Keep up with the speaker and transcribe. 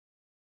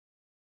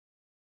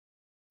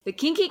The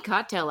Kinky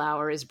Cocktail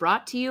Hour is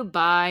brought to you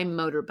by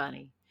Motor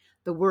Bunny,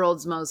 the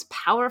world's most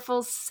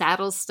powerful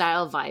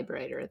saddle-style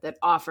vibrator that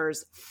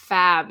offers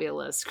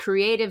fabulous,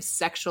 creative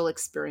sexual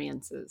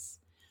experiences.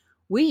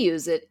 We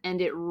use it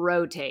and it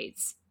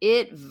rotates,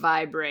 it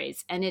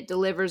vibrates, and it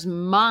delivers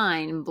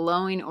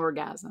mind-blowing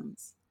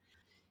orgasms.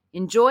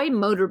 Enjoy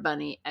Motor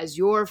Bunny as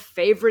your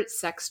favorite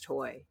sex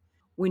toy.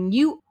 When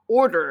you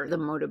order the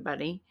Motor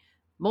Bunny,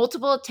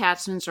 multiple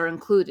attachments are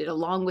included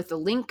along with the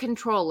Link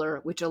controller,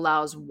 which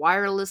allows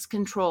wireless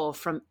control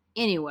from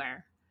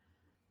anywhere.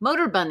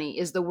 Motor Bunny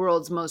is the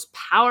world's most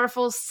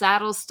powerful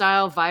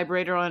saddle-style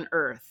vibrator on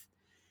Earth.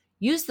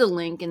 Use the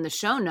link in the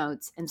show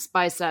notes and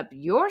spice up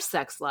your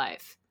sex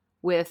life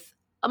with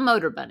a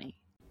Motor Bunny.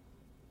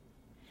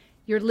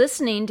 You're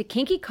listening to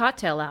Kinky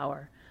Cocktail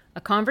Hour,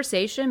 a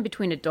conversation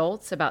between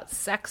adults about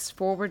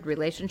sex-forward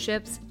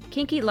relationships,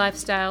 kinky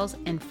lifestyles,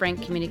 and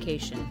frank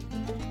communication.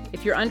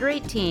 If you're under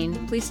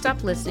 18, please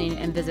stop listening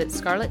and visit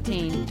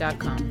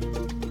scarletteen.com.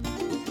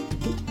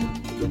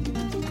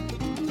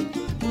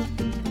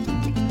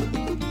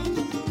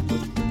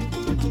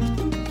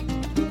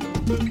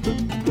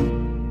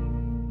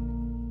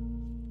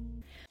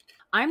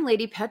 I'm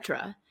Lady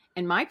Petra,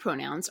 and my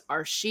pronouns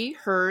are she,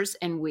 hers,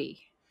 and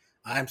we.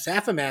 I'm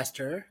Safa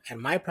Master,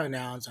 and my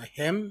pronouns are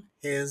him,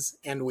 his,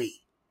 and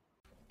we.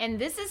 And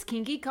this is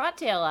Kinky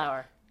Cocktail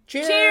Hour.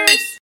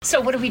 Cheers!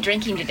 So what are we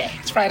drinking today?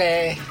 It's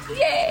Friday.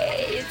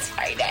 Yay, it's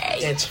Friday.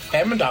 It's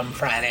Femdom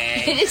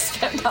Friday. It is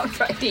Femdom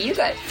Friday. You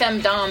got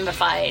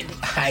Femdomified.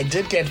 I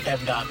did get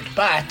Femdomed,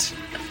 but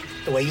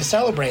the way you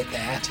celebrate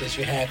that is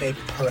you have a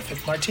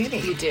perfect martini.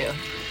 You do.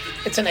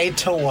 It's an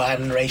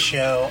 8-to-1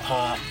 ratio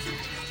of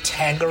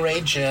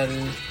Tanqueray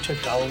gin to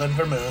golden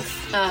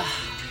vermouth.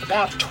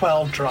 About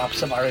 12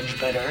 drops of orange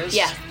bitters.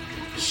 Yeah.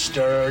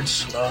 Stirred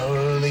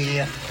slowly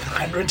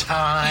 100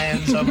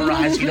 times over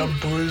ice. You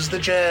don't booze the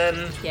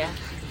gin. Yeah.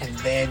 And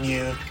then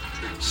you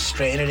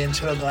strain it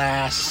into a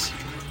glass,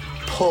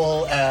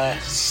 pull a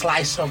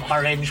slice of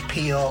orange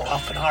peel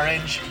off an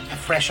orange, a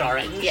fresh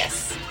orange.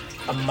 Yes.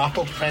 A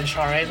mottled French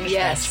orange.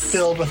 Yes. That's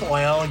filled with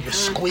oil. You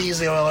squeeze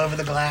the oil over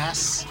the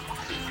glass.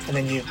 And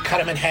then you cut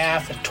them in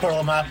half and twirl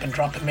them up and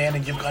drop them in,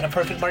 and you've got a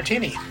perfect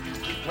martini.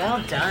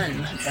 Well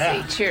done. Let's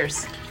see.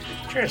 Cheers.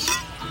 Cheers.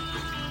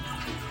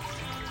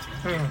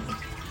 Wow,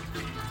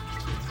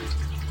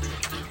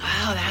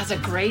 that has a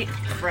great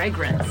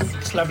fragrance.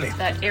 It's lovely.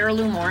 That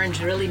heirloom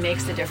orange really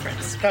makes a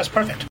difference. That's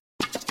perfect.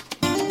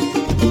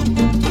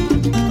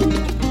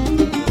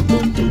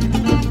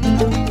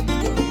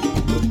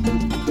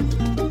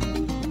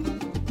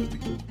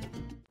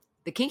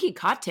 The Kinky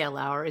Cocktail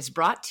Hour is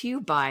brought to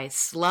you by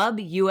Slub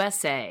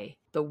USA,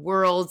 the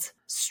world's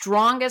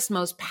strongest,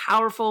 most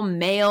powerful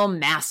male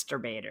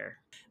masturbator.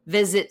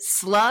 Visit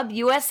Slub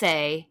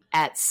USA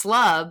at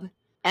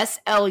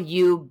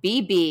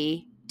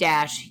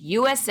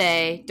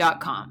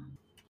slubb-usa.com.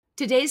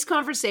 Today's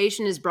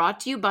conversation is brought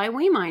to you by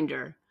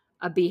WeMinder,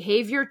 a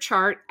behavior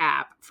chart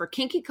app for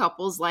kinky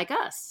couples like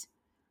us.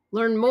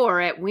 Learn more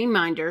at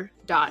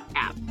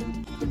weminder.app.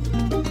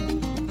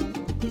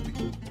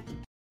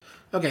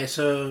 Okay,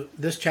 so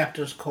this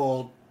chapter is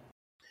called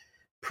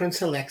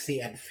Prince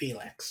Alexi and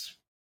Felix.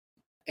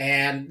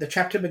 And the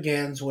chapter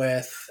begins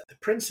with the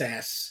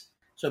princess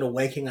sort of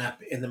waking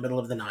up in the middle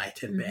of the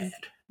night in bed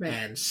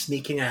and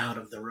sneaking out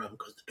of the room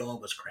because the door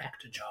was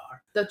cracked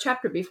ajar. The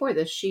chapter before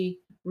this, she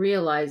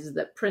realizes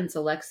that Prince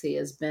Alexi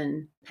has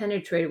been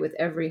penetrated with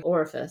every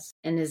orifice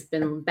and has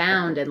been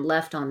bound and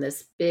left on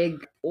this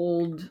big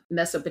old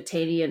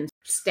Mesopotamian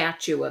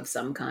statue of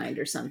some kind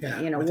or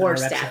something, war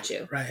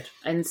statue. Right.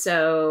 And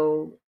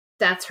so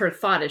that's her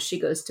thought as she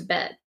goes to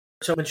bed.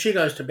 So when she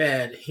goes to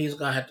bed, he's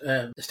got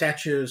the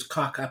statue's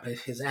cock up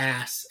his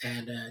ass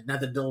and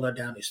another dildo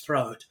down his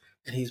throat,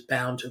 and he's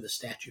bound to the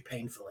statue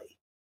painfully.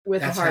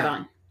 With a hard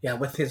on. Yeah,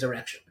 with his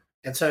erection.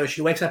 And so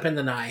she wakes up in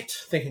the night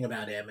thinking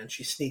about him, and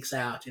she sneaks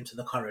out into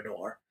the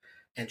corridor,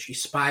 and she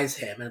spies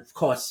him. And of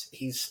course,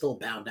 he's still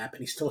bound up, and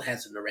he still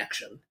has an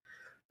erection.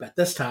 But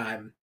this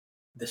time,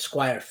 the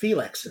Squire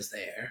Felix is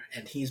there,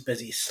 and he's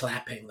busy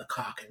slapping the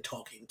cock and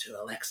talking to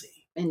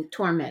Alexi. And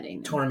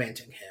tormenting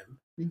him.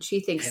 And she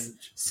thinks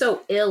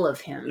so ill of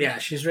him. Yeah,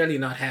 she's really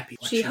not happy.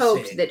 She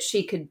hoped that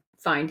she could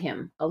find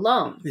him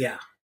alone. Yeah.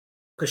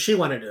 Because she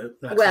wanted to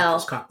slap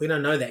his cock. We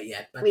don't know that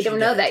yet. But but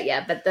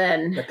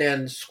then... But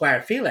then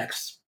Squire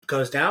Felix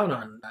goes down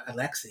on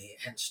Alexi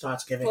and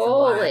starts giving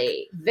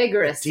him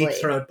vigorously. A deep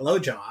throat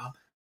blowjob.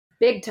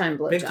 Big time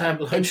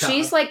blowjob. And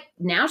she's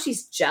now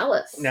she's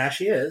jealous. Now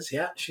she is,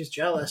 yeah. She's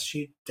jealous.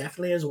 She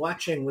definitely is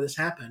watching this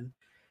happen.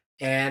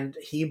 And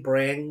he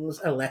brings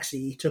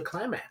Alexi to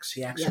climax.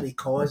 He actually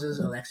causes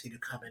Alexi to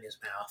come in his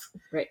mouth.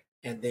 Right.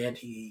 And then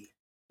he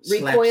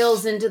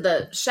recoils into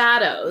the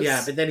shadows.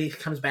 Yeah, but then he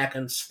comes back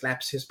and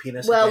slaps his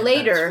penis. Well, again,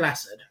 later. It's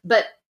flaccid.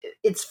 But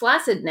it's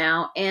flaccid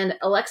now, and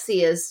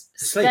Alexi is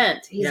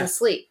spent. He's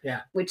asleep.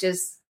 Yeah. Which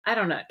is, I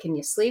don't know, can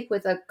you sleep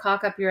with a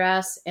cock up your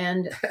ass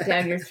and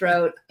down your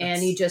throat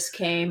and he just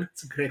came?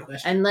 That's a great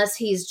question. Unless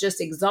he's just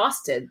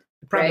exhausted.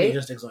 Probably right?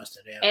 just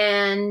exhausted, yeah.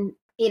 And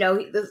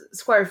the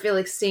Squire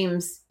Felix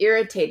seems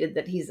irritated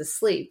that he's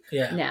asleep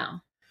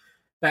now.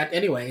 But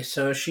anyway,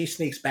 so she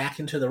sneaks back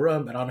into the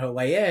room, but on her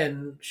way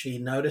in, she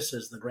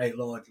notices the Grey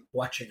Lord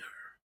watching her.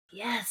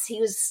 Yes, he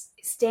was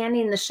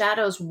standing in the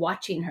shadows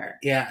watching her.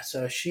 Yeah,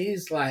 so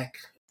she's like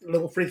a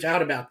little freaked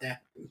out about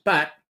that.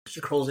 But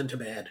she crawls into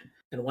bed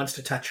and wants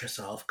to touch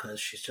herself because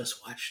she's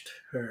just watched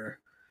her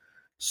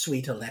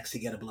sweet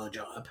Alexi get a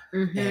blowjob.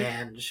 Mm-hmm.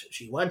 And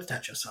she wants to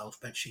touch herself,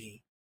 but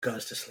she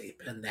goes to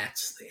sleep. And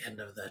that's the end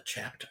of the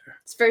chapter.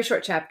 It's a very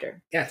short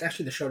chapter. Yeah, it's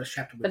actually the shortest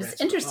chapter we've read. But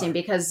it's interesting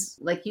because,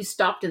 like, you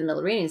stopped in the middle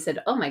of reading and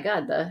said, oh my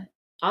God, the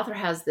author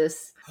has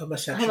this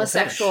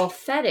homosexual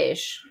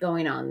fetish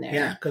going on there.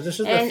 Yeah, because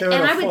this is the third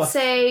and or I would fourth.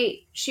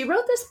 say she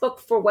wrote this book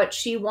for what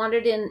she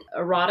wanted in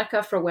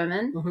erotica for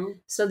women. Mm-hmm.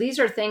 So these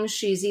are things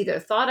she's either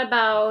thought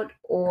about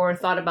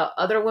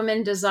other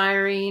women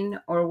desiring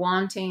or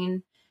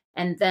wanting,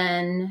 and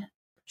then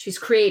she's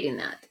creating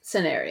that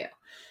scenario.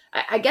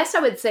 I guess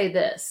I would say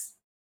this: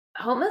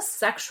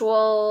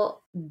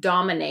 homosexual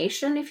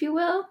domination, if you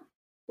will,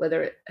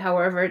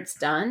 however it's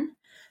done.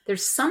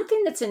 There's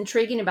something that's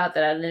intriguing about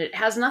that, and it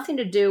has nothing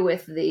to do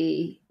with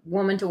the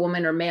woman to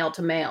woman or male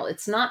to male.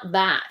 It's not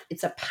that.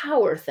 It's a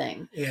power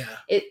thing. Yeah.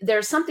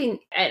 There's something,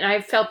 and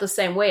I've felt the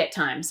same way at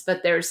times,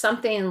 but there's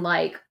something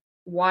like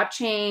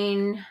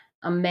watching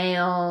a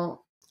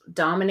male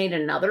dominate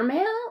another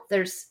male.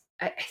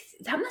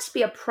 That must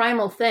be a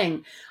primal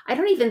thing. I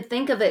don't even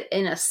think of it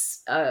in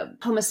a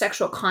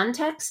homosexual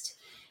context.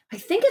 I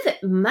think of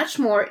it much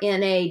more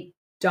in a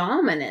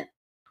dominant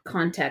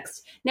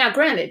context. Now,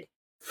 granted,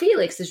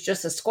 Felix is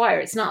just a squire.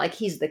 It's not like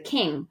he's the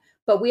king.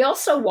 But we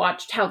also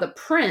watched how the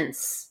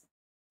prince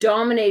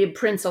dominated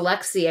Prince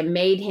Alexi and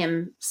made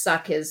him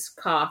suck his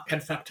cock.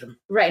 And fucked him.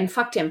 Right, and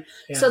fucked him.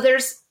 Yeah. So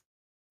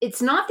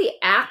it's not the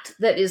act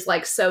that is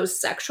like so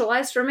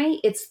sexualized for me.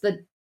 It's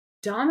the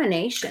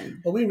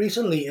domination. Well, we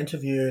recently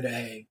interviewed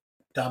a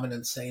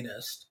dominant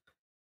sadist,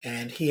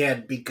 and he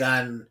had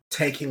begun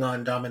taking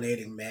on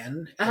dominating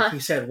men. And he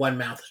said one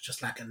mouth is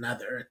just like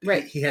another.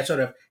 Right. He had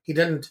he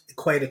didn't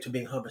equate it to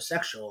being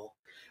homosexual.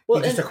 Well,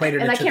 he just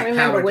equated it to I can't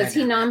remember. Was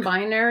he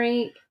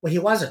non-binary? Well, he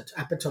wasn't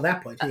up until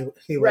that point.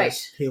 He was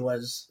right. He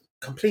was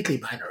completely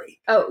binary.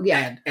 Oh,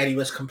 yeah. And he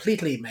was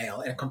completely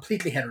male and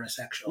completely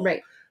heterosexual.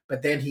 Right.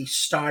 But then he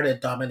started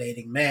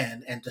dominating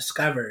men and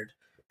discovered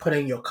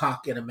putting your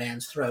cock in a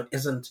man's throat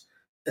it's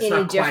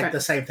not quite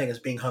the same thing as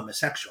being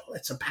homosexual.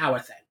 It's a power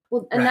thing.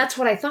 Well, and that's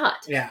what I thought.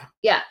 Yeah.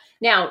 Yeah.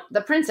 Now,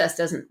 the princess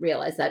doesn't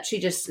realize that. She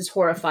just is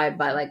horrified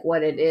by like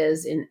what it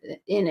is in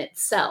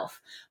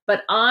itself.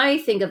 But I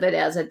think of it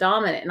as a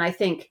dominant. And I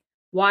think,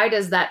 why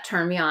does that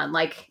turn me on?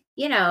 Like,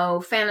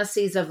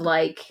 fantasies of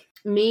like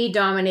me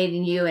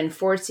dominating you and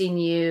forcing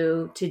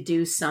you to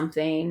do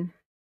something.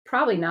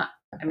 Probably not.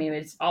 I mean,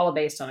 it's all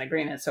based on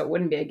agreement, so it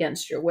wouldn't be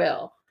against your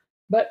will.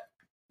 But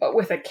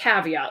with a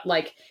caveat,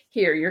 like,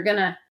 here, you're going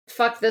to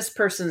fuck this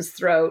person's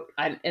throat.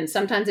 And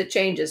sometimes it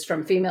changes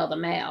from female to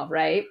male,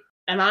 right?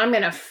 And I'm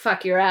going to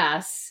fuck your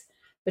ass,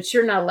 but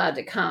you're not allowed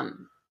to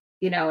come,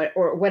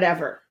 or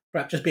whatever.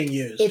 Right, just being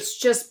used. It's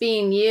just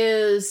being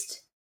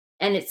used,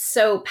 and it's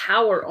so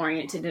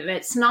power-oriented. And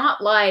it's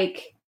not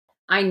like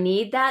I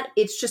need that.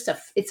 It's just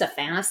it's a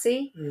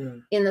fantasy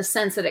in the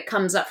sense that it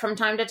comes up from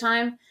time to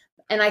time.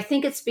 And I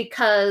think it's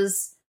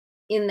because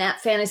in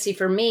that fantasy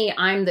for me,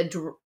 I'm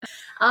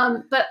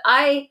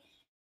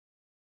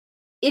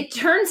it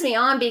turns me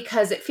on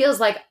because it feels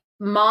like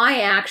my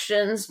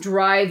actions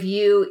drive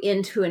you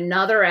into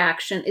another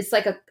action. It's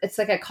like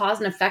a cause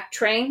and effect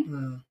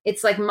train.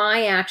 It's like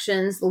my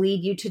actions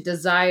lead you to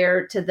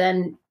desire to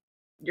then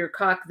your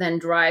cock then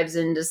drives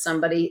into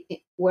somebody,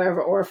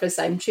 wherever orifice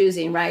I'm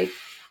choosing, right?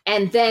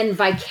 And then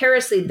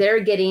vicariously they're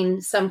getting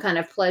some kind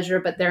of pleasure,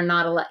 but they're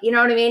not allowed. You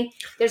know what I mean?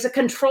 There's a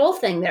control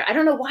thing there. I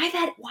don't know why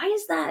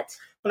is that?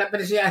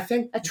 But see, I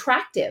think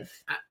attractive.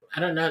 I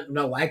don't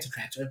know why it's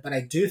attractive, but I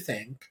do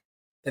think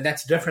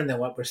that's different than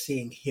what we're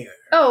seeing here.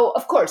 Oh,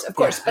 of course.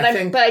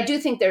 Yeah, But I do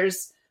think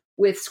there's,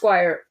 with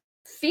Squire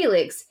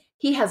Felix,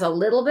 he has a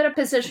little bit of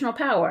positional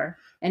power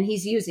and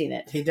he's using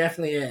it. He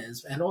definitely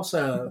is. And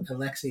also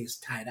Alexi's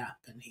tied up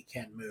and he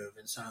can't move.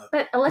 And so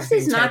But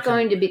Alexi's not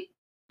going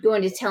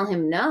to tell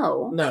him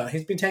no. No,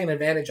 he's been taken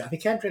advantage of. He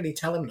can't really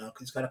tell him no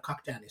because he's got a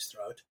cock down his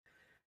throat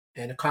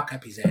and a cock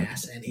up his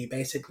ass. And he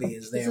basically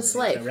is there with his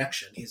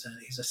erection. He's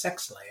a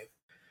sex slave.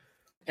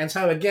 And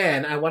so,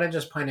 again, I want to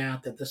just point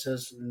out that this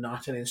is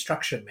not an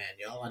instruction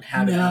manual on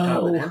how to be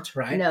dominant,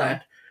 right? No.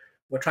 But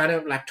we're trying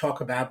to talk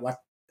about what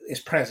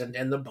is present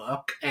in the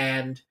book.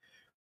 And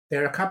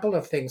there are a couple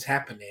of things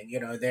happening.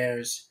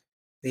 There's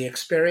the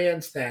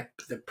experience that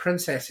the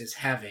princess is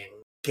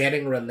having,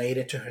 getting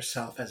related to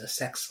herself as a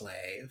sex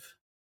slave.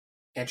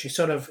 And she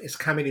sort of is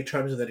coming to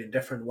terms with it in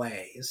different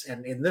ways.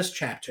 And in this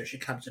chapter, she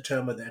comes to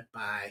terms with it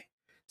by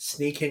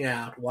sneaking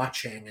out,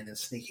 watching, and then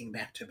sneaking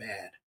back to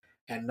bed.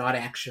 And not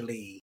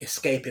actually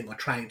escaping or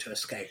trying to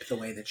escape the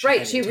way that she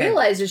right. She intended.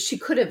 Realizes she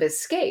could have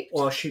escaped.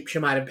 Or she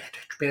might have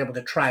been able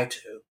to try to.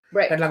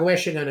 Right. But where's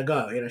she going to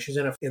go? She's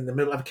in the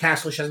middle of a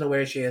castle. She doesn't know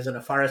where she is. In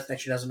a forest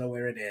that she doesn't know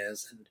where it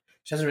is. And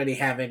She doesn't really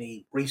have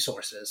any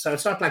resources. So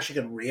it's not like she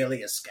can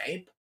really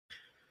escape.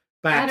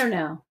 But I don't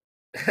know.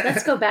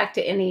 Let's go back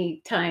to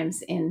any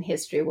times in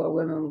history where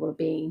women were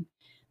being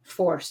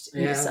forced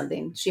into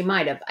something. She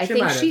might have. I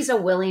think she's a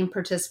willing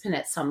participant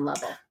at some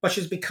level. But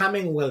she's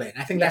becoming willing.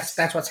 I think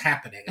that's what's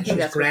happening. And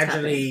she's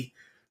gradually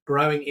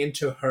growing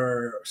into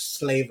her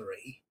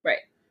slavery. Right.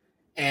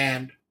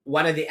 And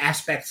one of the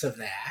aspects of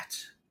that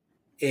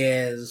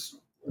is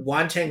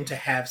wanting to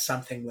have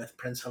something with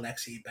Prince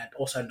Alexi, but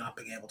also not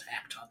being able to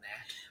act on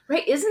that.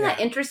 Right. Isn't that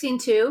interesting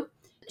too?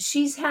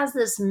 She has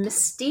this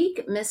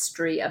mystique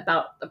mystery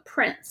about the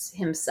prince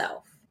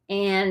himself.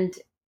 And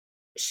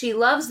she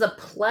loves the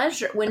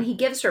pleasure. When he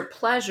gives her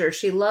pleasure,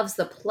 she loves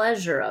the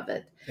pleasure of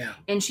it. Yeah.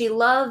 And she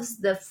loves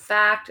the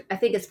fact, I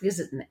think it's because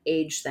it's an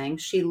age thing,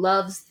 she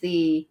loves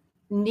the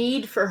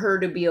need for her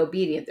to be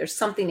obedient. There's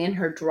something in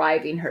her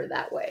driving her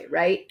that way,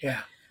 right?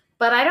 Yeah.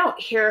 But I don't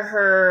hear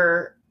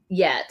her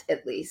yet,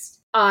 at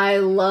least. I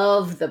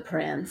love the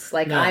prince.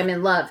 Like, I'm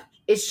in love.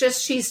 It's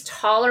just she's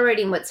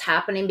tolerating what's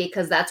happening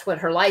because that's what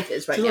her life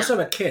is right now. She's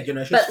also a kid,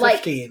 she's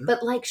 15.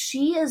 But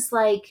she is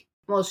like,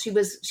 well, she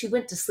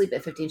went to sleep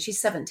at 15. She's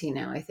 17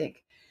 now, I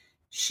think.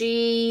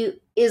 She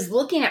is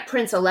looking at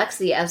Prince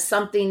Alexi as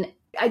something.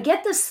 I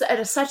get this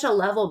at such a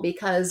level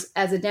because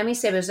as a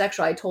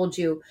demisexual, I told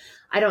you,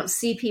 I don't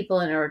see people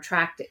and are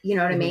attracted. You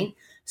know what I mean?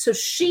 So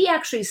she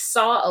actually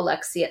saw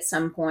Alexi at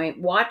some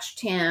point,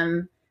 watched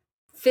him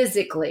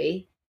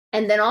physically,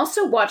 and then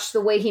also watched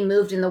the way he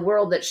moved in the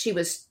world that she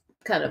was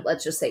kind of,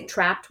 let's just say,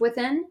 trapped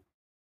within,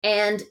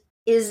 and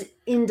is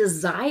in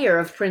desire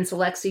of Prince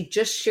Alexi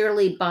just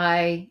sheerly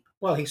by...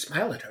 Well, he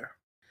smiled at her.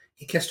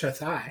 He kissed her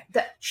thigh.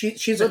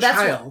 She's a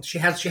child. She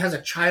has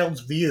a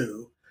child's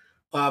view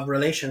of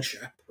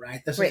relationship,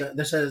 right?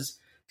 This is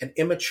an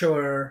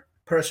immature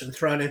person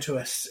thrown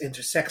into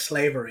sex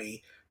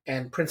slavery,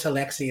 and Prince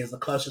Alexi is the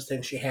closest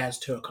thing she has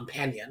to a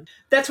companion.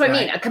 That's what I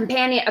mean. A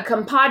companion, a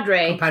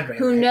compadre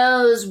who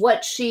knows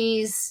what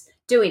she's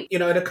doing.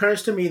 It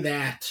occurs to me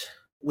that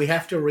we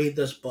have to read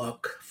this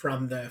book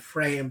from the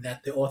frame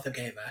that the author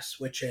gave us,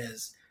 which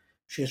is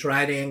she's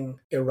writing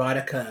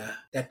erotica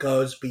that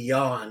goes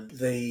beyond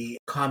the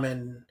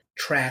common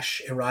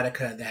trash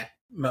erotica that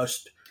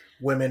most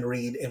women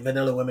read, and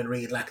vanilla women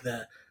read, like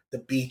the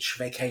beach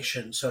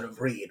vacation sort of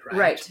read, right?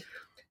 Right.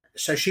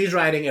 So she's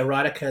writing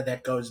erotica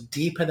that goes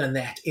deeper than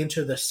that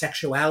into the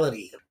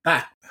sexuality.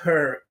 But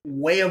her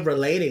way of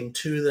relating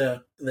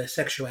to the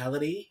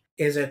sexuality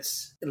is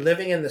it's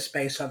living in the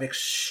space of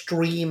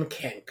extreme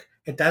kink.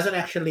 It doesn't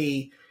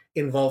actually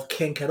involve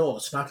kink at all.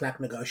 It's not like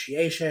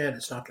negotiation.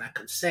 It's not like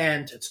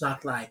consent. It's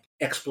not like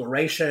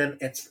exploration.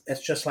 It's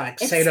just like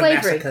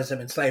sadomasochism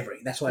and slavery.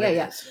 That's what it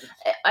is.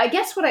 I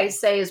guess what I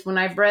say is when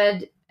I've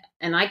read,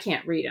 and I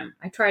can't read them.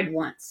 I tried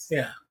once.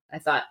 Yeah. I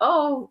thought,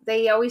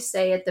 they always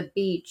say at the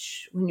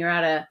beach when you're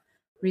at a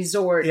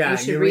resort, you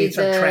should read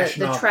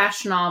the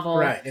trash novel.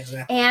 Right,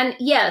 exactly. And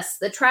yes,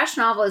 the trash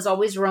novel is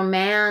always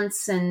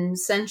romance and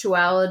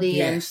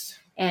sensuality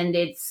and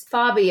it's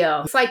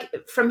Fabio. It's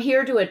like from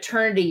here to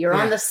eternity. You're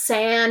on the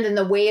sand and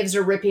the waves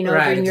are ripping over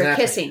and you're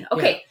kissing.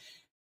 Okay.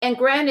 Yeah. And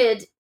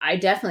granted, I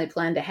definitely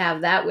plan to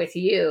have that with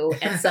you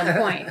at some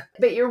point.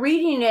 But you're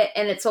reading it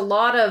and it's a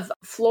lot of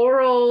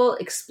floral,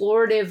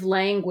 explorative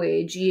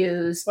language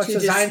used to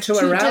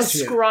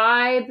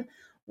describe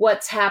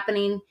what's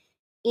happening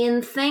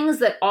in things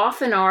that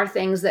often are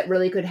things that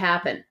really could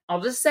happen.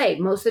 I'll just say,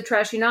 most of the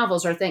trashy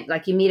novels are things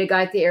like you meet a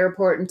guy at the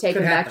airport and take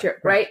him back to your,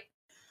 right?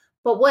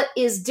 But what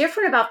is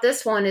different about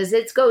this one is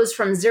it goes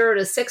from 0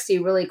 to 60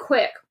 really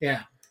quick.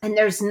 Yeah. And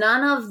there's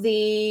none of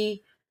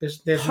the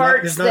there's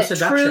parts no that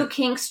seduction. True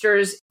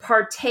kinksters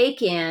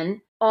partake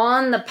in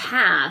on the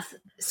path.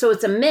 So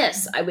it's a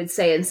miss, I would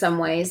say, in some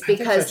ways,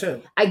 because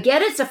I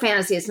get it's a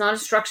fantasy. It's not a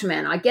structure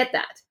man. I get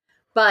that.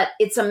 But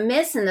it's a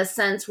miss in the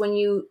sense when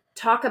you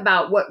talk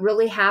about what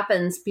really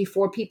happens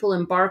before people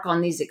embark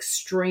on these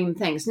extreme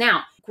things.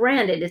 Now,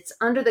 granted, it's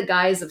under the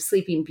guise of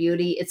Sleeping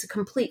Beauty. It's a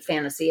complete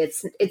fantasy.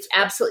 It's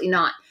absolutely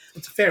not.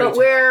 It's a fairy tale. But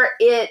where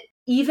it,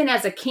 even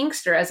as a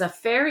kinkster, as a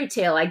fairy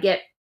tale, I get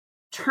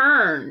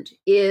turned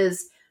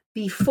is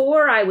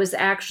before I was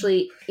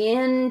actually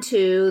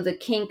into the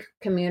kink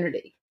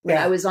community. When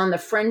I was on the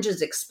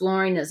fringes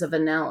exploring as a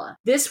vanilla.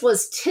 This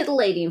was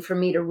titillating for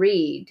me to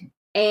read.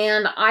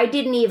 And I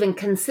didn't even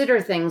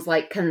consider things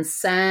like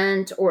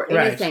consent or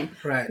anything,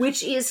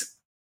 which is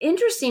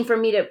interesting for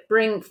me to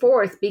bring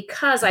forth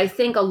because I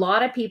think a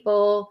lot of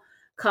people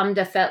come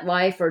to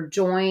FetLife or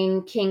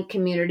join kink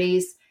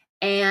communities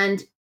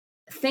and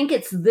think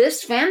it's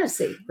this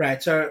fantasy.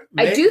 Right. So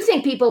I do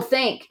think people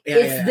think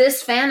it's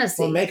this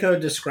fantasy. Well, Mako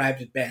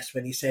described it best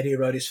when he said he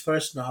wrote his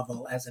first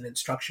novel as an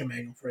instruction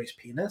manual for his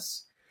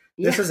penis.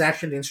 This is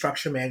actually the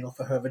instruction manual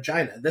for her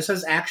vagina. This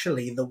is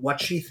actually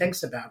what she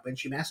thinks about when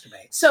she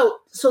masturbates.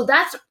 So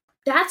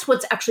that's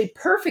what's actually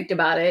perfect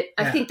about it.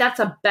 I think that's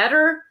a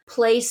better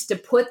place to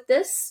put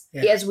this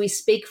as we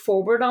speak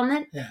forward on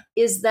it.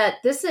 Is that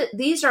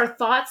these are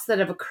thoughts that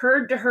have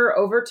occurred to her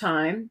over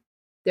time.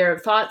 They're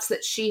thoughts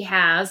that she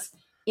has,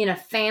 in a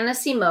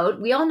fantasy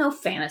mode. We all know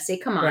fantasy.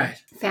 Come on. Right.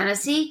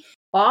 Fantasy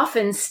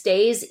often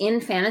stays in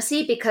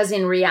fantasy because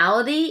in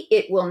reality,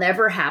 it will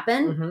never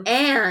happen. Mhm.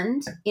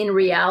 And in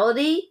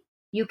reality,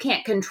 you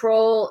can't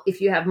control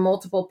if you have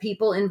multiple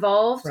people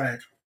involved. Right.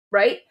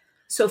 Right?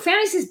 So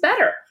fantasy is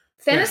better.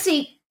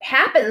 Fantasy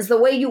happens the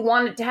way you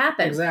want it to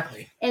happen.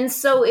 Exactly. And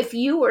so if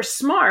you were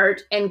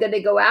smart and going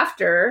to go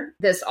after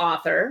this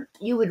author,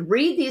 you would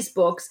read these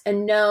books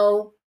and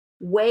know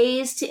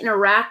ways to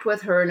interact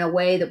with her in a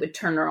way that would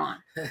turn her on.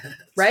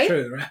 Right?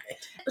 True, right.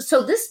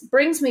 So this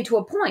brings me to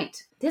a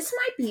point. This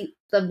might be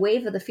the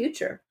wave of the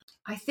future.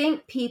 I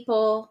think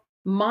people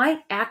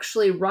might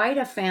actually write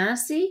a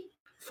fantasy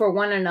for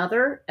one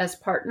another as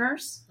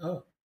partners.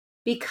 Oh.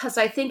 Because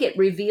I think it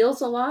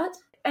reveals a lot.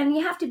 And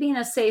you have to be in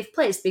a safe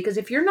place, because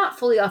if you're not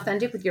fully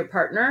authentic with your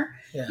partner,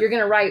 you're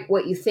going to write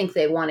what you think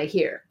they want to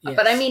hear. Yes.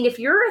 But I mean, if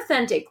you're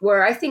authentic,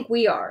 where I think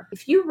we are,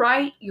 if you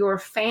write your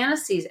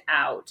fantasies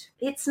out,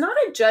 it's not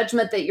a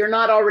judgment that you're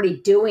not already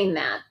doing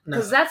that,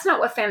 because that's not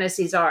what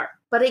fantasies are.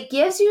 But it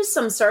gives you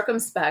some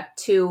circumspect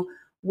to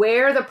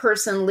where the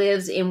person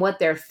lives in what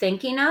they're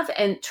thinking of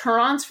and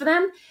turn-ons for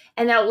them.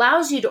 And it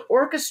allows you to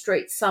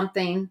orchestrate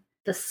something,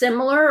 the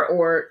similar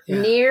or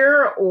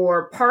near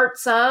or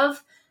parts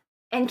of.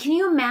 And can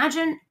you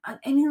imagine? I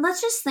mean,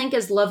 let's just think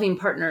as loving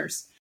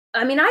partners.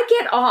 I mean, I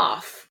get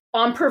off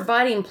on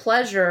providing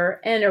pleasure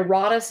and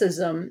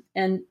eroticism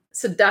and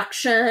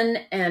seduction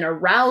and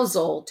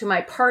arousal to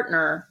my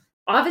partner,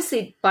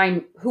 obviously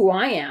by who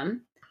I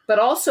am, but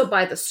also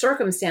by the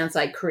circumstance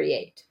I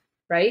create,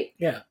 right?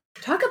 Yeah.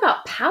 Talk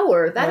about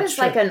power. That is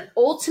true. like an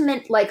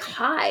ultimate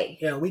high.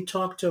 Yeah, we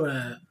talked to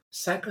a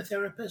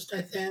psychotherapist,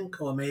 I think,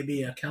 or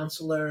maybe a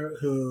counselor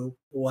who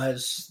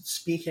was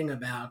speaking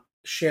about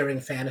sharing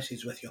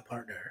fantasies with your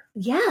partner.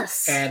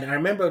 Yes. And I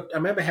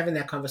remember having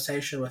that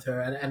conversation with her.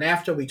 And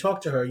after we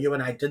talked to her, you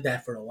and I did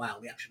that for a while.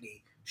 We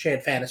actually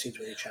shared fantasies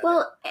with each other.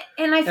 Well,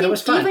 and I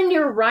think even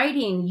your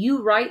writing,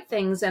 you write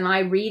things and I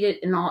read it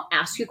and I'll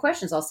ask you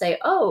questions. I'll say,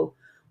 oh,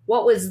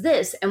 what was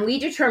this? And we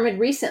determined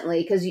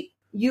recently, because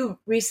you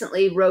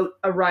recently wrote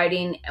a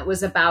writing, it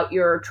was about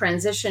your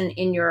transition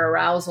in your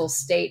arousal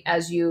state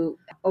as you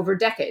over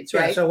decades,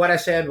 right? Yeah, so what I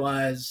said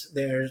was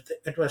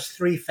it was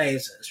 3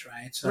 phases,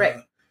 right?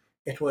 So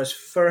it was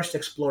first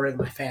exploring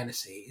my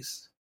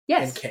fantasies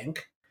in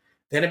kink.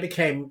 Then it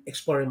became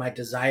exploring my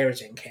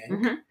desires in kink.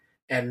 Mm-hmm.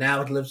 And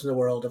now it lives in the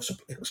world of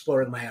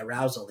exploring my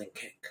arousal in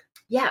kink.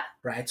 Yeah.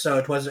 Right? So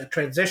it was a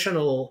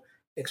transitional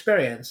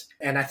experience.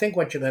 And I think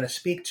what you're going to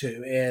speak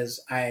to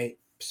is I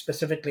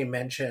specifically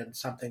mentioned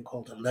something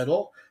called a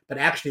little, but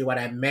actually what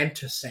I meant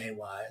to say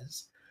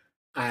was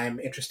I'm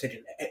interested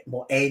in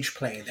more age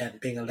play than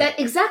being a little.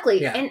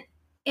 Exactly. Yeah.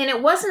 And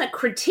it wasn't a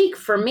critique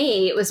for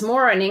me. It was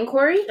more an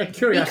inquiry. A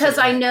curiosity. Because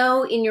I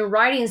know in your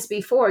writings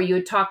before, you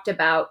had talked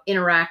about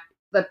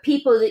the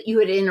people that you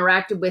had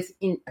interacted with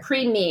in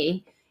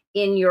pre-me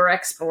in your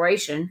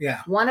exploration.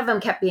 Yeah. One of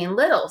them kept being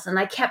littles. And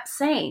I kept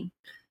saying,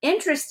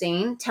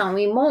 interesting, tell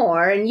me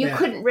more. And you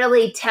couldn't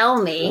really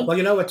tell me. Well,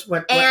 you know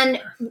what? And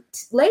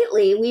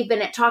lately, we've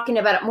been talking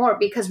about it more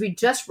because we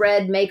just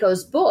read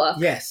Mako's book.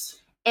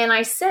 Yes. And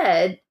I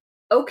said,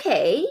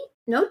 okay,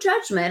 no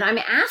judgment. I'm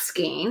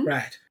asking.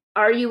 Right.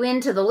 Are you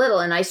into the little?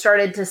 And I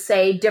started to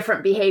say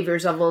different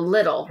behaviors of the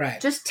little. Right.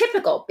 Just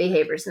typical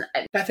behaviors.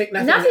 Nothing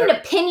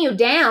to pin you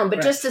down,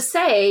 but just to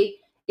say,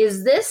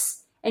 is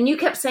this? And you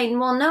kept saying,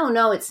 well,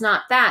 no, it's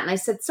not that. And I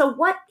said, so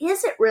what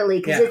is it really?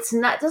 Because it's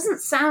not,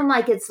 doesn't sound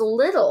like it's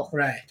little.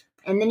 Right.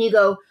 And then you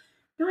go,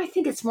 no, I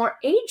think it's more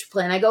age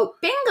play. And I go,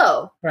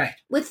 bingo. Right.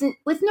 With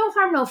no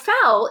harm, no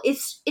foul.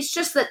 It's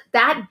just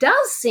that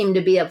does seem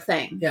to be a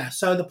thing. Yeah.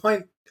 So the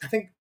point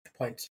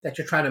that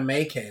you're trying to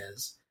make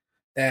is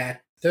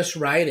that this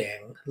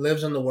writing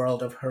lives in the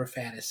world of her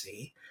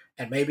fantasy.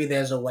 And maybe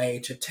there's a way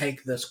to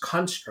take this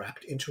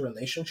construct into a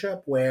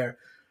relationship where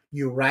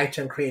you write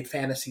and create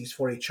fantasies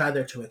for each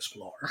other to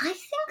explore. I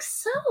think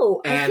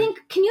so.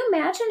 Can you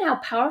imagine how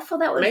powerful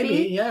that would be?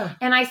 Maybe, yeah.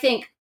 And I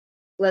think,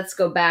 let's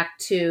go back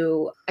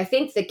to, I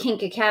think the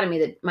Kink Academy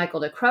that Michael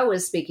DeCrow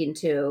was speaking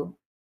to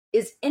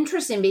is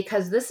interesting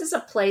because this is a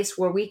place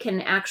where we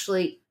can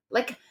actually,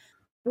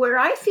 where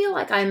I feel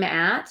like I'm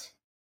at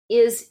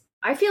is,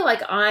 I feel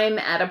like I'm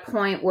at a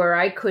point where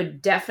I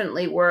could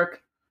definitely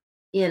work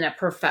in a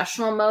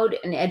professional mode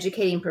and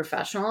educating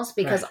professionals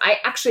because I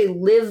actually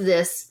live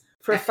this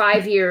for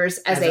 5 years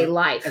as a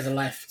life. As a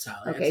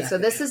lifestyle. Okay, exactly. so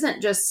this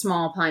isn't just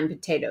small pine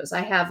potatoes.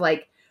 I have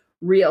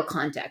real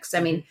context.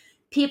 I mean,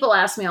 people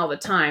ask me all the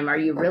time, are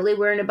you really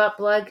wearing a butt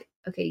plug?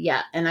 Okay,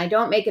 yeah. And I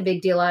don't make a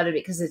big deal out of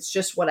it because it's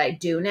just what I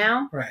do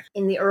now. Right.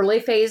 In the early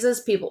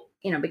phases, people,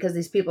 because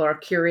these people are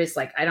curious,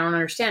 I don't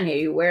understand how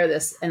you wear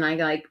this. And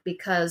I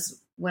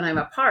because when I'm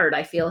apart,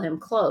 I feel him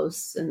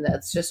close. And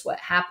that's just what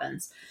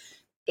happens.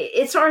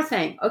 It's our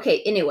thing.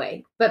 Okay,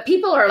 anyway. But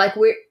people are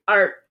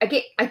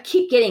I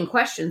keep getting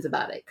questions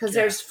about it because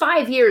there's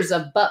 5 years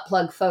of butt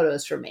plug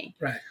photos for me.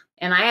 Right.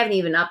 And I haven't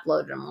even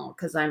uploaded them all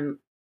because I'm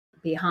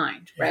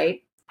behind,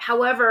 right?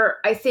 However,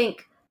 I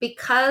think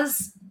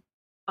because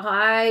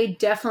I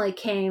definitely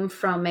came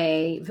from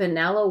a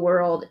vanilla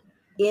world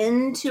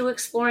into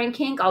exploring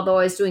kink, although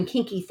I was doing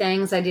kinky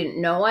things I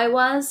didn't know I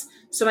was.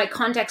 So my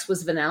context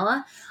was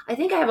vanilla. I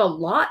think I have a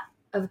lot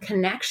of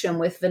connection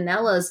with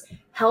vanillas,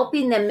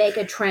 helping them make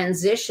a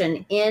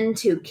transition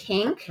into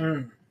kink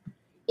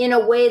in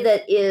a way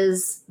that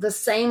is the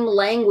same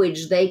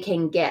language they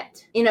can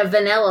get in a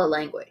vanilla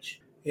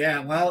language. Yeah,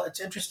 well, it's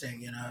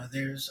interesting.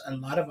 There's a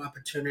lot of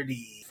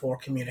opportunity for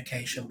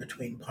communication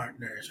between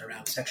partners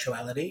around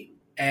sexuality.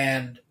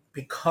 And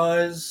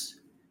because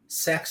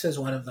sex is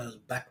one of those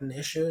button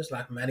issues,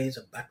 like money is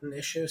a button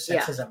issue,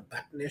 sex is a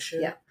button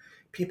issue,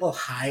 people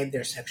hide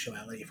their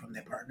sexuality from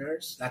their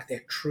partners, like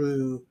their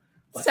true,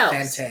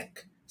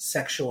 authentic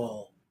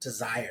sexual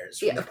desires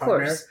from their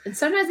partner. Of course. And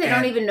sometimes they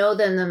don't even know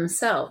them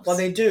themselves. Well,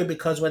 they do,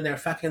 because when they're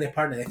fucking their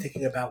partner, they're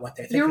thinking about what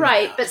they're thinking about.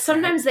 You're right, but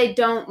sometimes they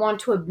don't want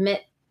to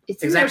admit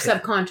it's in their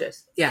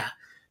subconscious. Yeah.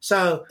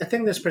 So I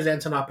think this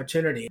presents an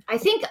opportunity. I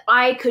think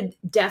I could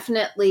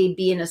definitely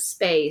be in a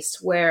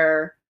space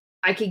where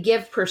I could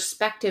give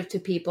perspective to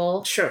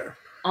people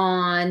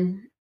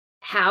on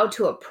how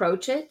to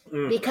approach it,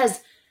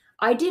 because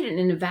I did it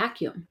in a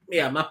vacuum.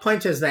 Yeah, my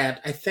point is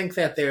that I think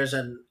that there's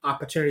an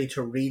opportunity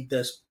to read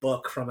this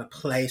book from a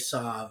place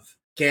of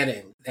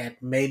getting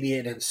that maybe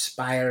it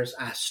inspires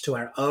us to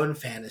our own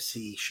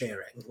fantasy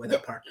sharing with a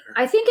partner.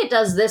 I think it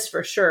does this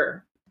for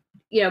sure.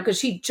 Because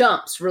she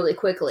jumps really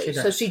quickly.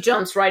 So she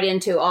jumps right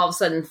into, all of a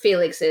sudden,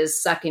 Felix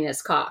is sucking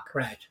his cock.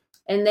 Right.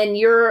 And then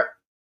you're,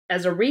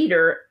 as a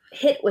reader,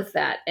 hit with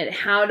that. And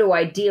how do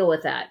I deal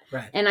with that?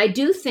 Right. And I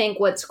do think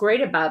what's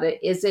great about it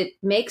is it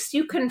makes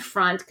you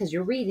confront, because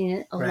you're reading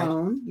it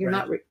alone. Right. You're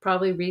not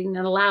probably reading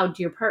it aloud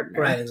to your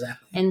partner. Right,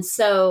 exactly. And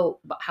so,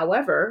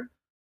 however,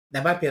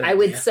 that might be I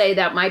would say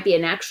that might be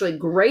an actually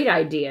great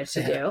idea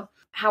to do.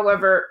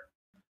 However,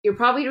 you're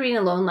probably reading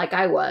alone like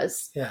I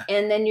was. Yeah.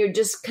 And then you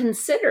just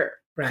consider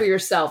for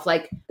yourself,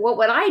 like, what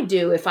would I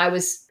do if I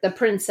was the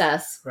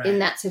princess in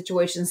that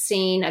situation,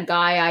 seeing a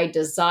guy I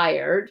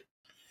desired?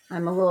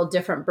 I'm a little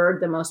different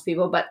bird than most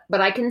people, but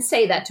I can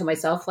say that to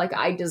myself, like,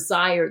 I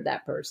desired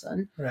that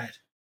person. Right.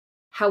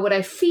 How would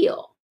I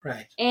feel?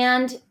 Right.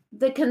 And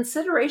the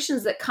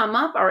considerations that come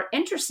up are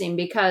interesting,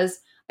 because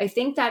I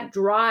think that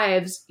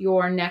drives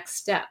your next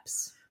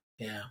steps.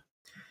 Yeah.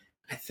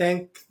 I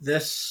think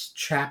this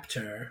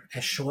chapter,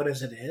 as short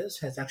as it is,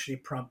 has actually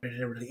prompted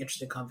a really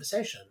interesting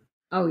conversation.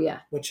 Oh, yeah.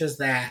 Which is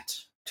that,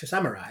 to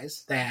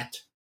summarize, that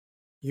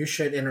you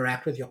should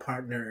interact with your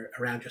partner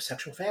around your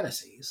sexual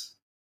fantasies.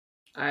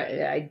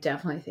 I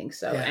definitely think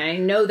so. Yeah. And I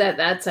know that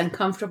that's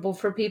uncomfortable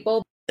for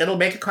people. It'll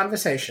make a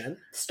conversation.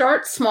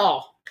 Start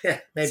small. Yeah,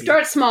 maybe.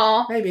 Start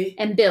small. Maybe.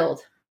 And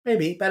build.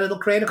 Maybe, but it'll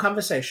create a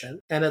conversation,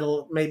 and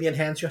it'll maybe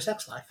enhance your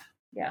sex life.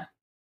 Yeah.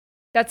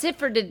 That's it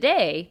for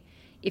today.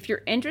 If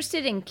you're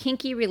interested in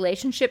kinky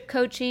relationship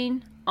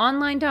coaching,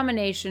 online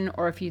domination,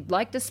 or if you'd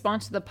like to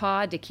sponsor the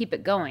pod to keep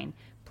it going,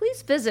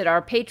 please visit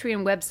our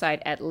Patreon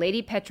website at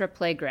Lady Petra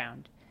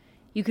Playground.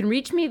 You can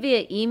reach me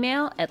via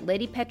email at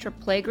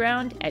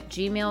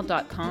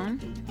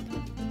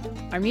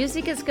ladypetraplayground@gmail.com. Our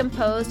music is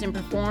composed and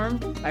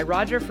performed by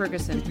Roger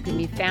Ferguson, who can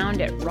be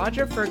found at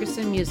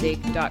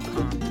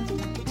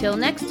rogerfergusonmusic.com. Till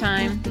next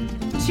time,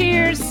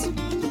 cheers!